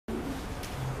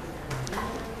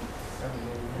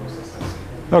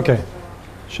Okay,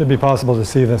 should be possible to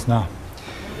see this now.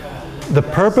 The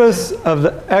purpose of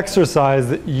the exercise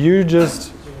that you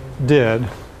just did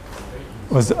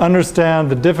was to understand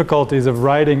the difficulties of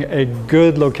writing a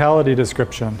good locality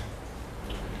description.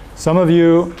 Some of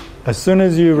you, as soon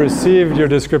as you received your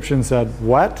description, said,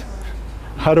 "What?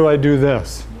 How do I do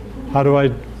this? How do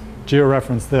I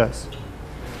georeference this?"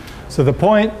 So the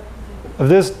point of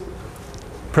this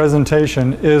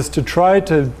presentation is to try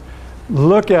to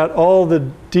look at all the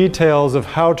details of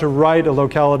how to write a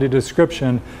locality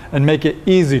description and make it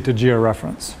easy to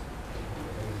georeference.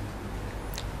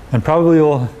 And probably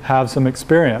you'll have some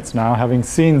experience now, having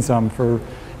seen some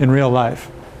in real life.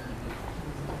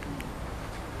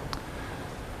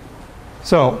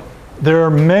 So, there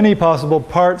are many possible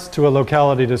parts to a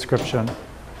locality description.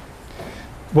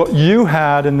 What you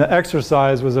had in the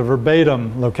exercise was a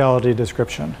verbatim locality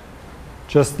description,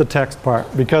 just the text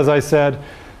part, because I said,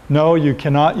 no, you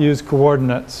cannot use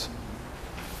coordinates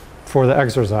for the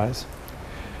exercise.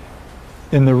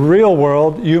 In the real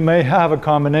world, you may have a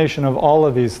combination of all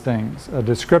of these things, a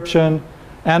description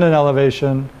and an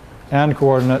elevation and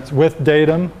coordinates with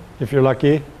datum, if you're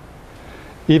lucky,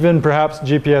 even perhaps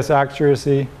GPS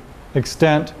accuracy,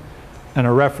 extent, and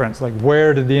a reference, like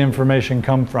where did the information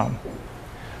come from.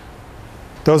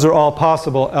 Those are all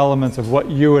possible elements of what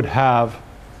you would have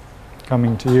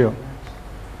coming to you.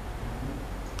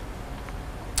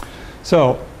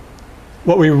 So,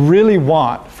 what we really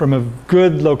want from a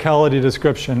good locality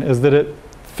description is that it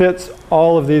fits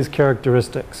all of these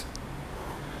characteristics,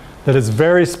 that it's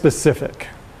very specific.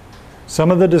 Some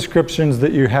of the descriptions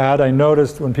that you had, I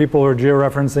noticed when people were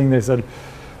georeferencing, they said,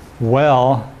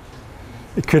 well,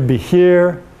 it could be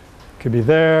here, it could be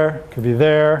there, it could be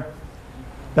there.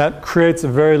 That creates a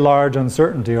very large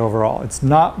uncertainty overall. It's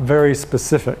not very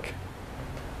specific.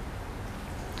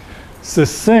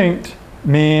 Succinct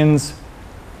means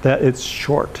that it's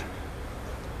short.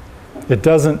 It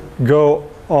doesn't go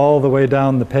all the way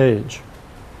down the page.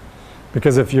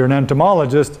 Because if you're an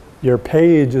entomologist, your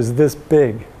page is this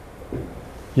big.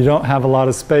 You don't have a lot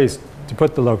of space to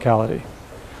put the locality.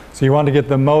 So you want to get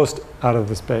the most out of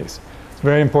the space. It's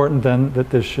very important then that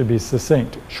this should be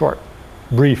succinct, short,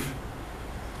 brief.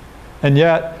 And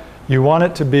yet, you want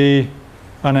it to be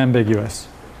unambiguous.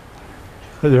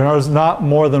 There is not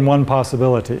more than one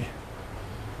possibility.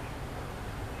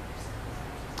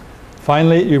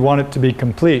 Finally, you want it to be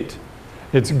complete.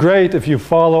 It's great if you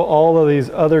follow all of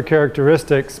these other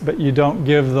characteristics, but you don't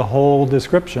give the whole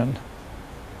description.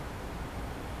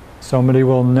 Somebody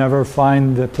will never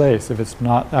find the place if it's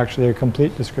not actually a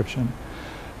complete description.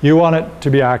 You want it to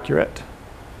be accurate.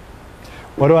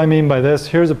 What do I mean by this?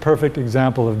 Here's a perfect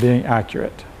example of being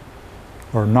accurate,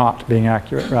 or not being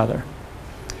accurate, rather.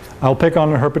 I'll pick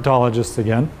on the herpetologists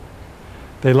again.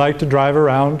 They like to drive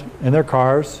around in their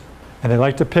cars, and they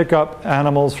like to pick up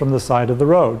animals from the side of the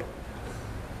road.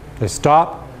 They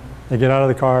stop, they get out of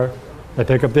the car, they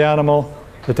pick up the animal,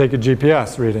 they take a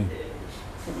GPS reading.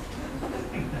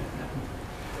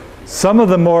 Some of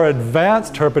the more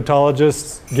advanced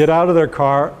herpetologists get out of their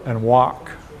car and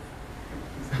walk.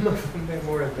 Some of the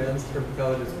more advanced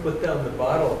herpetologists put down the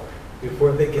bottle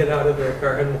before they get out of their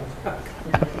car and walk.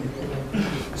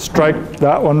 Strike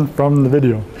that one from the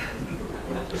video.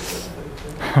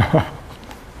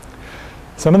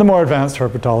 Some of the more advanced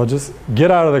herpetologists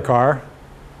get out of the car,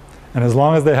 and as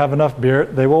long as they have enough beer,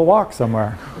 they will walk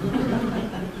somewhere.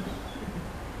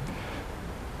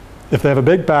 If they have a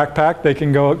big backpack, they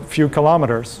can go a few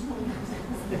kilometers.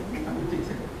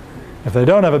 If they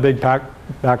don't have a big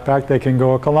backpack, they can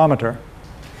go a kilometer.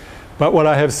 But what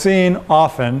I have seen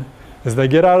often is they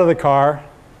get out of the car,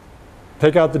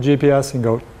 take out the GPS and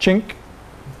go chink,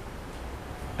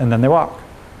 and then they walk.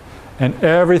 And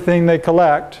everything they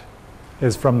collect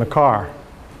is from the car,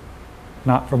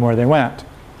 not from where they went.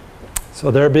 So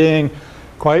they're being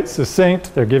quite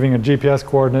succinct. They're giving a GPS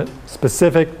coordinate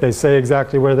specific. They say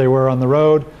exactly where they were on the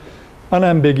road.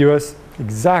 Unambiguous,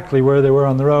 exactly where they were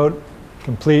on the road.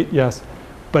 Complete, yes.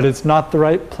 But it's not the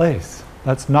right place.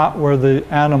 That's not where the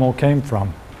animal came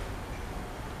from.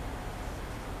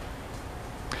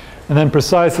 And then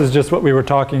precise is just what we were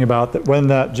talking about, that when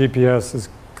that GPS is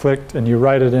clicked and you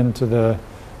write it into the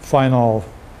final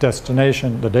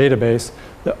destination, the database,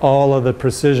 that all of the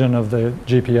precision of the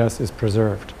GPS is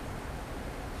preserved.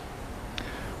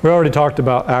 We already talked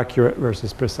about accurate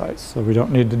versus precise, so we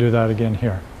don't need to do that again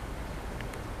here.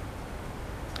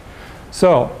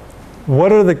 So,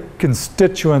 what are the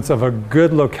constituents of a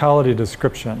good locality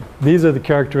description? These are the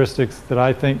characteristics that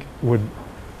I think would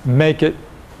make it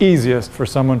easiest for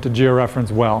someone to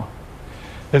georeference well.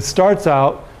 It starts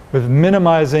out with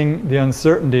minimizing the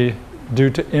uncertainty due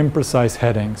to imprecise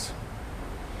headings.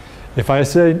 If I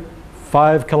say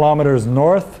 5 kilometers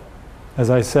north, as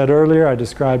I said earlier, I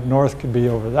described north could be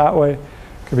over that way,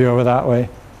 could be over that way,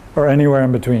 or anywhere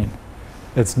in between.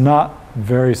 It's not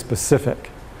very specific.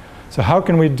 So how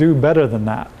can we do better than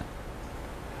that?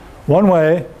 One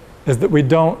way is that we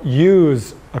don't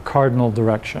use a cardinal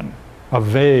direction, a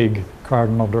vague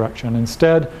cardinal direction.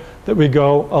 Instead, that we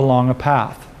go along a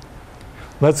path.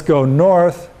 Let's go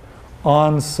north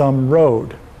on some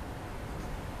road.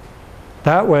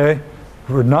 That way,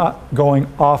 we're not going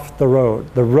off the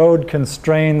road. The road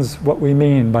constrains what we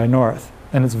mean by north,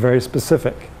 and it's very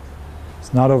specific.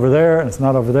 It's not over there, and it's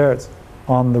not over there, it's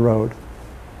on the road.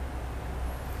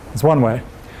 It's one way.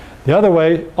 The other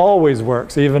way always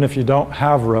works, even if you don't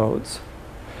have roads.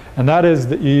 And that is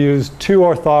that you use 2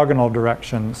 orthogonal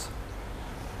directions,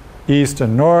 east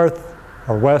and north,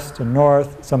 or west and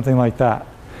north, something like that.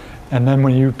 And then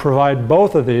when you provide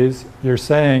both of these, you're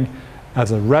saying,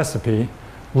 as a recipe,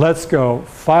 let's go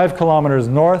 5 kilometers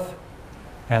north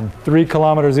and 3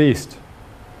 kilometers east.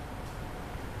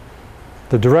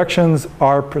 The directions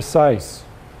are precise.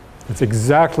 It's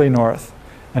exactly north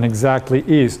and exactly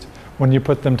east when you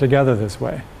put them together this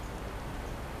way,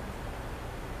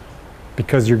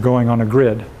 because you're going on a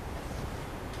grid.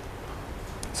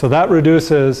 So that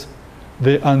reduces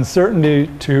the uncertainty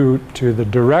to the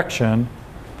direction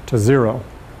to 0.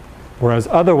 Whereas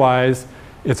otherwise,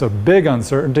 it's a big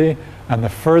uncertainty, and the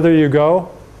further you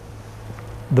go,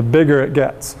 the bigger it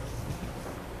gets.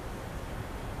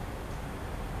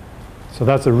 So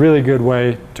that's a really good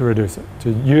way to reduce it,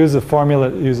 to use a formula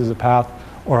that uses a path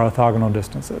or orthogonal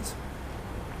distances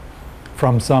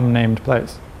from some named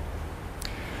place.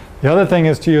 The other thing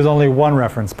is to use only one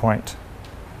reference point.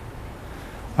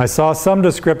 I saw some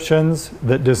descriptions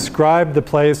that describe the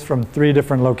place from 3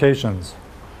 different locations.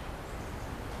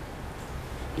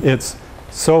 It's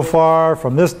so far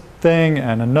from this thing,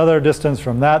 and another distance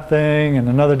from that thing, and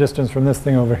another distance from this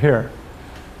thing over here.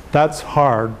 That's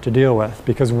hard to deal with,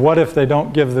 because what if they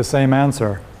don't give the same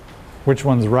answer? Which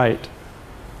one's right?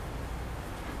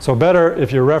 So better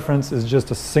if your reference is just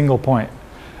a single point,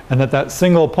 and that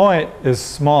single point is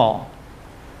small.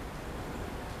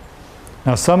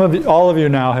 Now all of you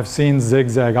now have seen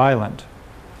Zigzag Island.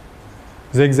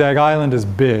 Zigzag Island is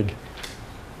big.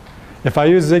 If I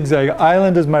use Zigzag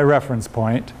Island as my reference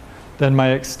point, then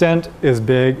my extent is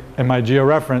big, and my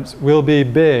georeference will be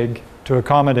big to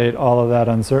accommodate all of that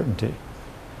uncertainty.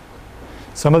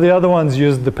 Some of the other ones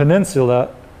use the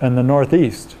peninsula and the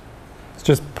northeast. It's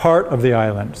just part of the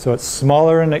island, so it's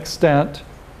smaller in extent,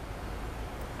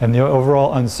 and the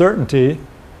overall uncertainty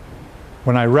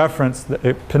when I reference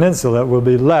the peninsula will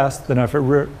be less than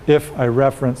if I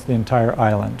reference the entire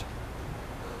island.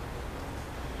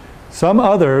 Some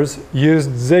others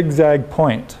used Zigzag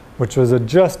Point, which was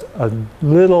just a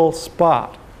little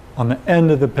spot on the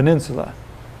end of the peninsula.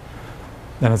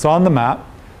 And it's on the map,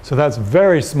 so that's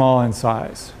very small in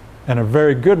size and a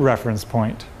very good reference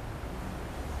point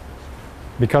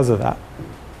because of that.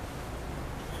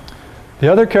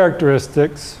 The other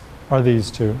characteristics are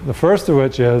these 2. The first of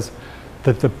which is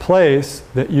that the place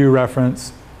that you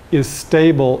reference is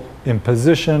stable in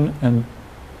position and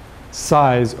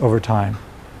size over time.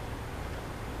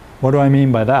 What do I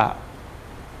mean by that?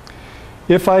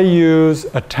 If I use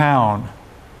a town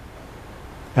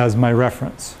as my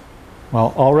reference,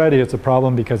 well, already it's a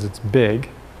problem because it's big.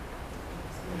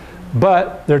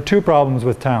 But there are 2 problems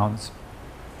with towns,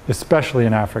 especially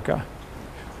in Africa.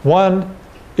 One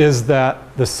is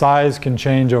that the size can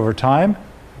change over time,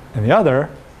 and the other,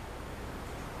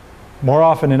 more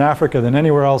often in Africa than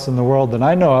anywhere else in the world that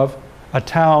I know of, a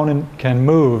town can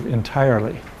move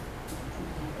entirely.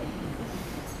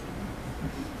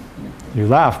 You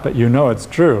laugh, but you know it's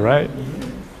true, right?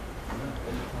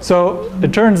 So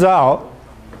it turns out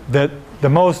that the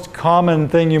most common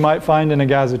thing you might find in a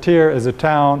gazetteer is a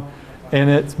town, and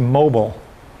it's mobile.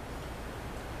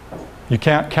 You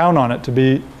can't count on it to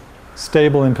be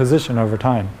stable in position over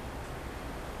time.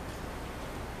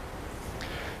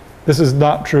 This is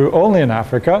not true only in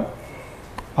Africa.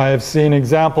 I have seen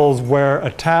examples where a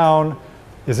town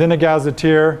is in a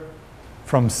gazetteer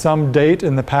from some date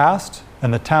in the past,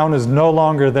 and the town is no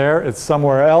longer there, it's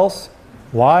somewhere else.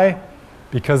 Why?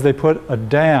 Because they put a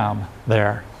dam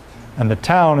there, and the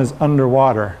town is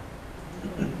underwater.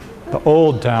 The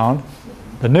old town.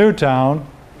 The new town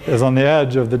is on the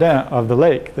edge of the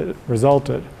lake that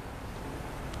resulted.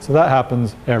 So that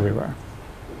happens everywhere.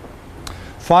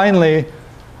 Finally,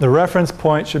 the reference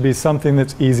point should be something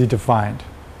that's easy to find.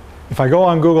 If I go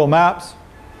on Google Maps,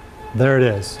 there it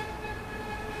is.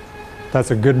 That's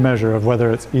a good measure of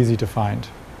whether it's easy to find.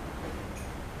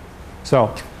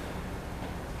 So,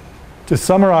 to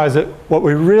summarize it, what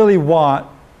we really want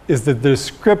is that the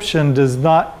description does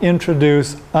not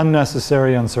introduce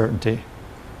unnecessary uncertainty.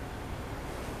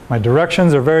 My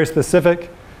directions are very specific.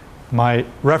 My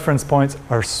reference points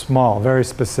are small, very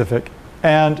specific.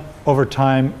 And over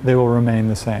time, they will remain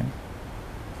the same.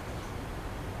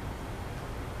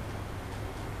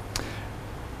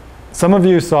 Some of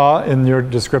you saw in your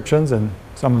descriptions, and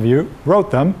some of you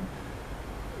wrote them,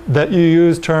 that you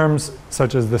use terms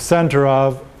such as the center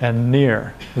of and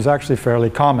near. It was actually fairly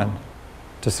common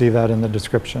to see that in the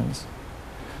descriptions.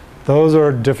 Those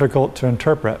are difficult to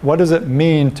interpret. What does it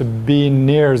mean to be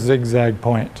near zigzag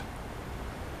point?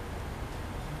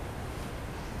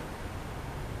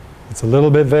 It's a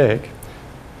little bit vague.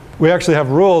 We actually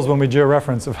have rules when we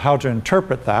georeference of how to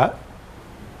interpret that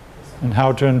and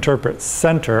how to interpret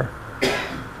center.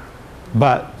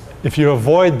 But if you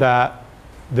avoid that,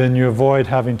 then you avoid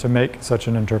having to make such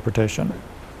an interpretation.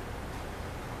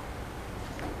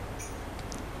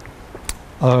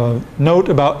 Note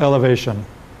about elevation.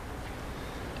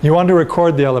 You want to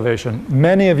record the elevation.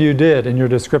 Many of you did in your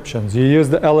descriptions. You used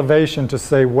the elevation to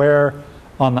say where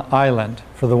on the island,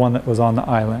 for the one that was on the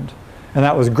island. And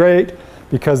that was great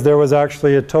because there was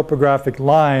actually a topographic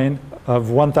line of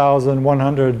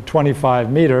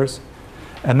 1,125 meters,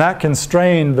 and that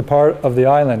constrained the part of the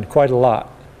island quite a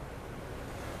lot.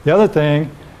 The other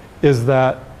thing is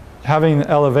that having the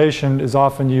elevation is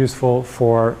often useful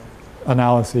for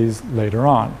analyses later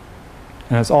on.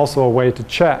 And it's also a way to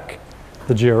check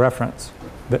the georeference,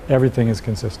 that everything is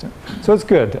consistent. So it's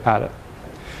good to add it.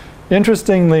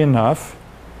 Interestingly enough,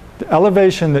 the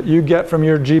elevation that you get from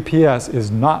your GPS is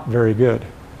not very good.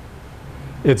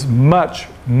 It's much,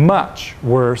 much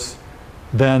worse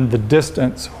than the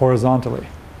distance horizontally.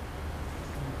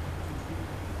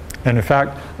 And in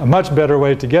fact, a much better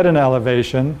way to get an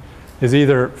elevation is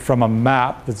either from a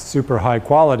map that's super high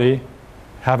quality,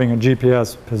 having a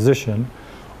GPS position,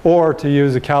 or to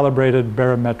use a calibrated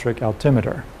barometric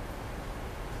altimeter.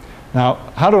 Now,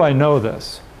 how do I know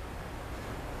this?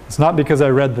 It's not because I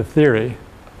read the theory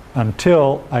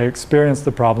until I experienced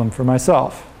the problem for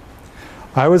myself.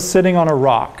 I was sitting on a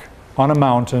rock on a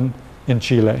mountain in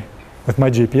Chile with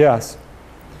my GPS,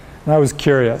 and I was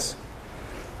curious.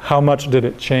 How much did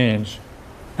it change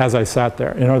as I sat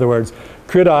there? In other words,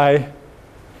 could I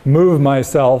move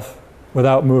myself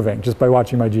without moving just by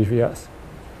watching my GPS?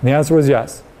 And the answer was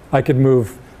yes. I could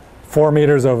move 4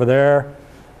 meters over there,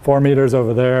 4 meters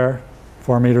over there,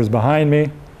 4 meters behind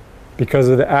me because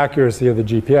of the accuracy of the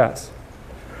GPS.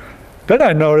 Then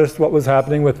I noticed what was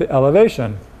happening with the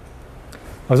elevation.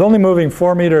 I was only moving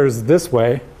 4 meters this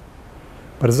way,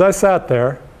 but as I sat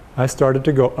there, I started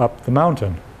to go up the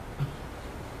mountain.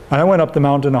 And I went up the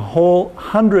mountain a whole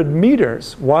 100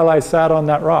 meters while I sat on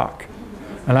that rock.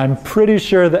 And I'm pretty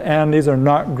sure the Andes are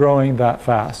not growing that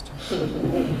fast.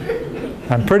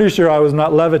 I'm pretty sure I was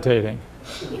not levitating,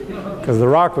 because the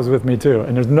rock was with me too,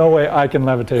 and there's no way I can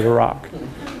levitate a rock.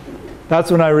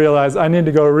 That's when I realized I need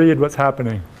to go read what's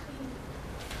happening.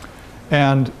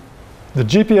 And the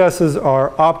GPSs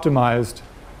are optimized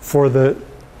for the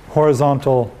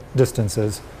horizontal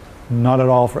distances, not at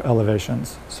all for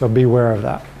elevations. So beware of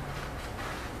that.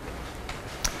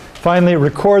 Finally,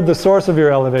 record the source of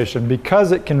your elevation.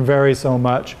 Because it can vary so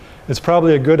much, it's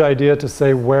probably a good idea to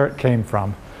say where it came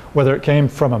from, whether it came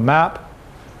from a map,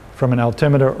 from an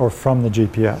altimeter, or from the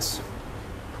GPS.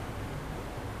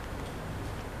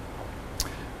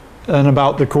 And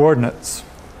about the coordinates.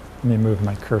 Let me move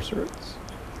my cursor, it's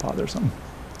bothersome.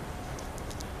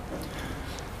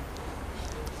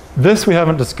 This we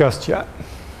haven't discussed yet.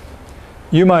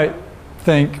 You might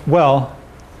think, well,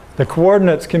 the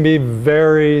coordinates can be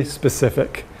very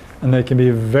specific, and they can be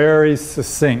very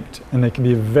succinct, and they can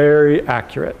be very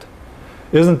accurate.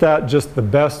 Isn't that just the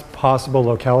best possible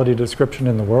locality description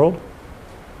in the world?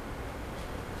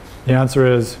 The answer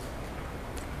is,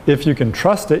 if you can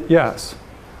trust it, yes.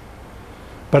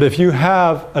 But if you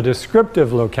have a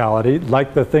descriptive locality,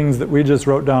 like the things that we just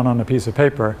wrote down on a piece of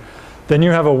paper, then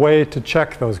you have a way to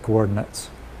check those coordinates.